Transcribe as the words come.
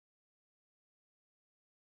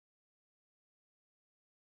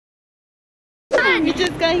We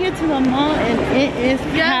just got here to the mall and it is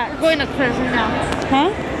packed. We're going to Christmas now.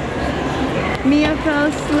 Huh? Mia fell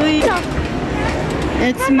asleep.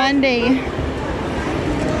 It's Monday.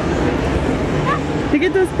 Look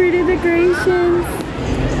at those pretty decorations.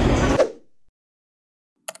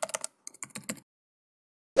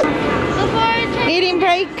 Eating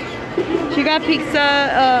break. She got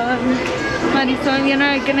pizza. Marisol and Ileana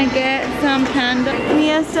are gonna get some panda.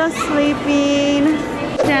 Mia's still sleeping.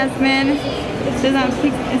 Jasmine is on.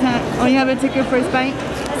 Oh, you haven't taken your first bite.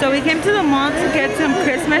 So we came to the mall to get some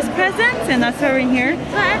Christmas presents, and that's why we're here.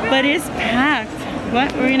 But it's packed.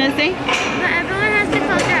 What were you gonna say? But everyone has to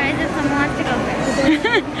close their eyes if someone wants to go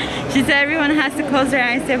first. She said everyone has to close their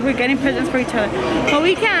eyes if we're getting presents for each other. But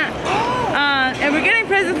we can't. If we're getting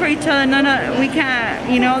presents for each other, no, we can't.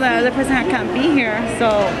 You know, the other person can't be here. So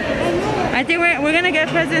I think we're gonna get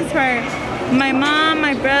presents for my mom,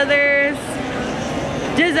 my brothers,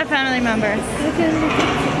 just the family members.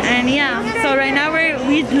 And yeah, so right now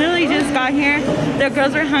we literally just got here. The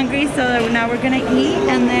girls were hungry, so now we're gonna eat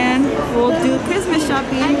and then we'll do Christmas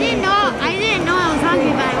shopping. I didn't know I was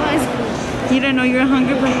hungry, but I was. You didn't know you were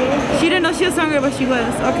hungry, but she didn't know she was hungry, but she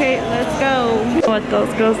was. Okay, let's go. What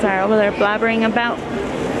those girls are over there blabbering about.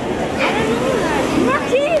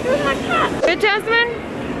 Good,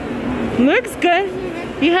 Jasmine? Looks good.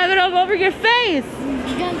 You have it all over your face.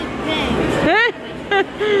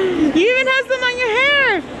 You even have some on your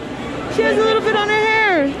hair. She has a little bit on her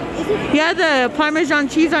hair. You have the Parmesan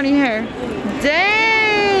cheese on your hair.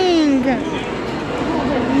 Dang.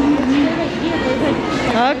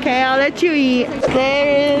 Okay, I'll let you eat.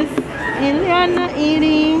 There is Ileana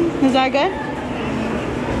eating. Is that good?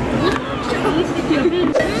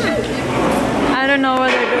 I don't know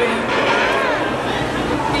what they're doing.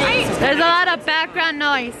 There's a lot of background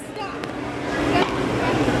noise.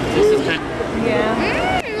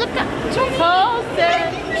 Yeah. Look at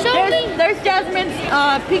There's Jasmine's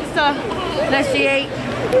pizza that she ate.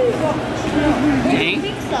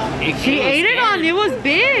 She ate it on. It was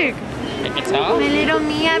big. my little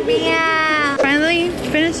Mia. Finally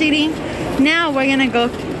finished eating. Now we're gonna go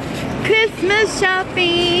Christmas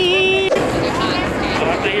shopping. I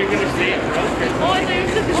thought you were gonna say it.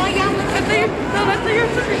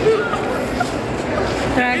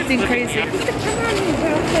 They're acting crazy.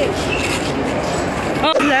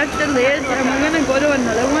 Oh, that's the lid, and we're gonna go to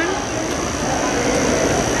another one.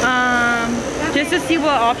 Just to see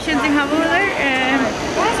what options they have over there. And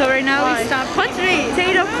so right now we stopped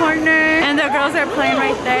Potato Corner, and the girls are playing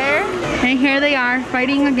right there. And here they are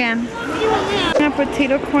fighting again. At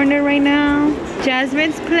Potato Corner right now.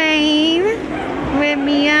 Jasmine's playing with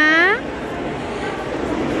Mia.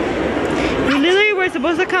 We literally were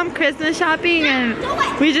supposed to come Christmas shopping, and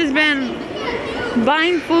we just been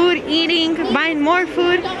buying food, eating, buying more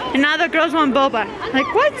food, and now the girls want boba. Like,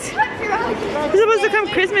 what? We're supposed to come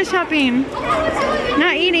Christmas shopping,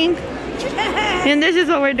 not eating. And this is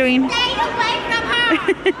what we're doing. Look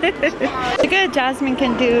at what Jasmine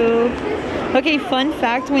can do. Okay, fun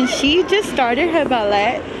fact, when she just started her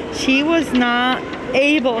ballet, she was not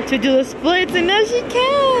able to do the splits, and now she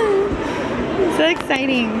can. So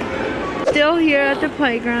exciting. Still here at the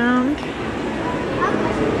playground.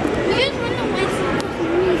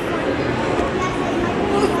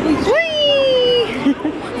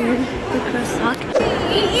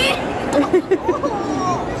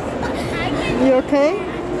 You okay?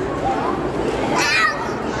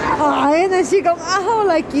 Oh, and then she goes, oh,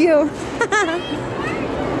 like you.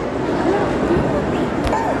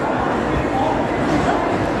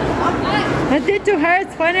 I did to her,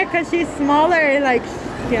 it's funny because she's smaller, like,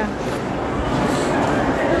 yeah.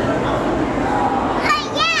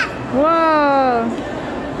 Whoa.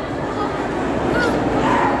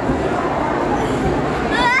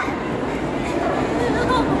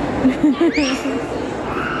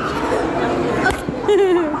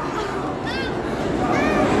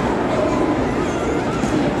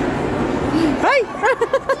 Hi.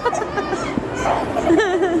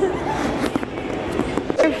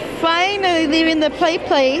 We're finally leaving the play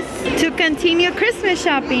place to continue Christmas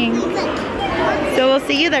shopping. So we'll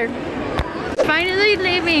see you there. Finally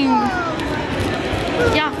leaving.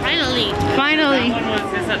 Yeah, finally. Finally.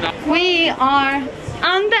 We are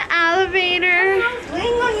on the elevator.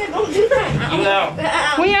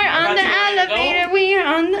 We are on the elevator. We are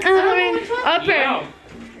on the elevator. Upper.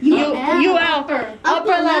 UL.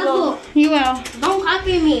 Upper level. UL. Don't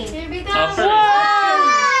copy me. Upper.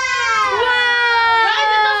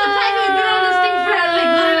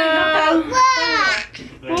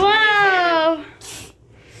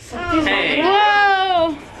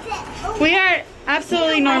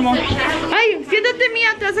 absolutely normal. Ay, siéntate,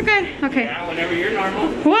 Mia, te vas a caer. Okay. Yeah, whenever you're normal.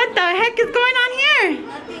 What the heck is going on here?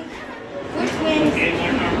 Okay,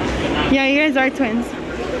 we're normal. Yeah, you guys are twins.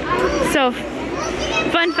 So,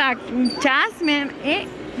 fun fact, Jasmine,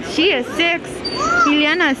 she is 6,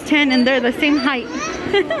 Iliana is 10, and they're the same height.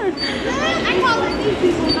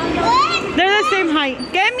 They're the same height.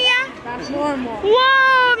 ¿Qué, Mia? That's normal.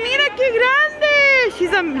 Wow, mira qué grande.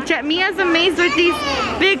 Mia's amazed with these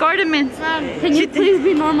big ornaments. Can you please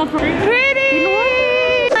be normal for me? Pretty.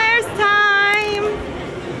 There's time.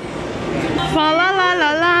 La la la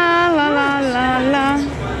la la la la la.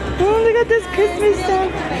 Oh, look at this Christmas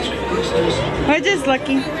stuff. We're just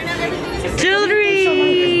lucky. Jewelry.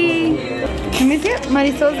 Let me see it.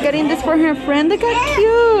 Marisol's getting this for her friend. Look how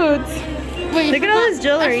cute. Wait, Look at all this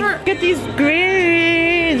jewelry. Look at these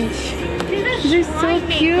Grinch. They're so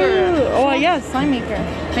cute. Oh yeah, slime maker.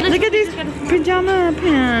 Look at these pajama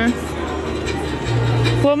pants.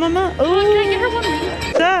 What, Mama? Oh.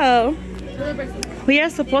 So we are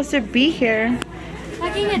supposed to be here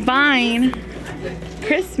buying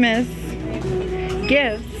Christmas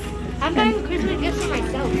gifts. I'm buying Christmas gifts for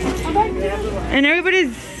myself. And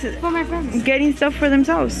everybody's For my friends. getting stuff for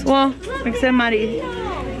themselves. Well, except Mari.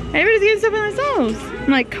 Everybody's getting stuff for themselves.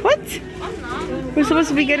 I'm like, what? We're supposed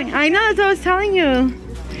to be getting. I know, that's what I was telling you.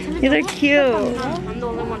 These are cute. I'm the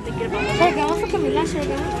only one thinking about it.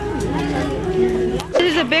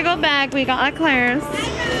 This is a big old bag. We got at Claire's.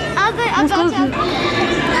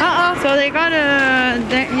 Uh-oh. So they got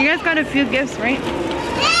you guys got a few gifts, right?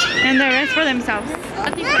 And the rest for themselves.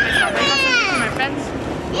 Nothing for myself. I got something for my friends.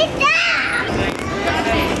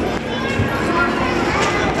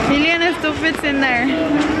 Iliana still fits in there.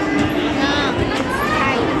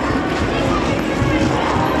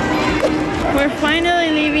 We're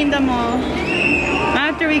finally leaving the mall.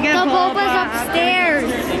 After we get The boba. boba's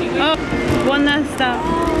upstairs. Oh, one last stop.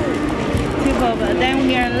 To boba. Then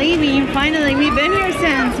we are leaving. Finally, we've been here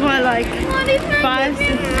since what, like 5,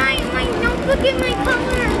 6, My notebook and my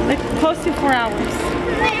color. like close to 4 hours.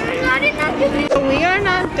 We are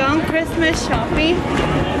not done Christmas shopping,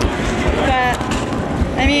 but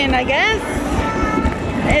I mean, I guess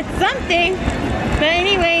it's something. But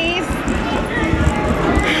anyways,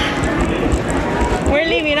 we're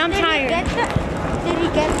leaving. I'm tired. Did he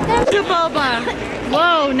get them? To boba.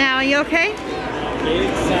 Whoa, now you okay?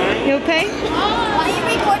 You okay? Why are you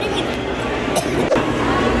recording me?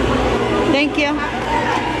 Thank you.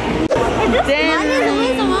 Then,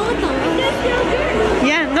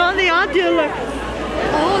 yeah, no, they all do. Look,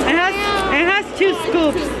 it has 2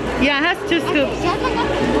 scoops. Yeah, it has 2 scoops.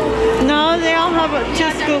 No, they all have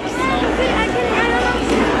 2 scoops.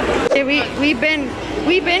 Yeah,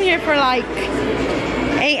 we've been here for like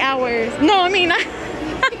 8 hours. No, I mean, no,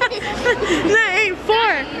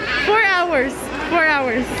 4 hours. 4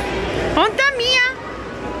 hours. ¿Dónde Mia?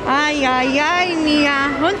 Ay, ay, ay,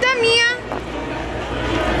 Mia. ¿Dónde Mia?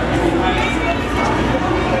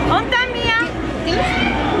 ¿Dónde Mia?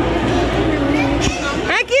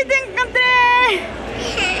 Aquí te encontré.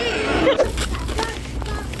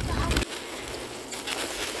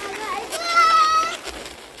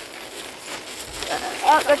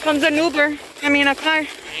 Oh, there comes an Uber. I mean a car.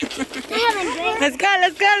 Let's go,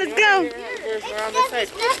 let's go, let's go.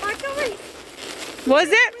 Was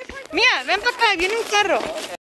it? Mia, ven para acá, viene un carro.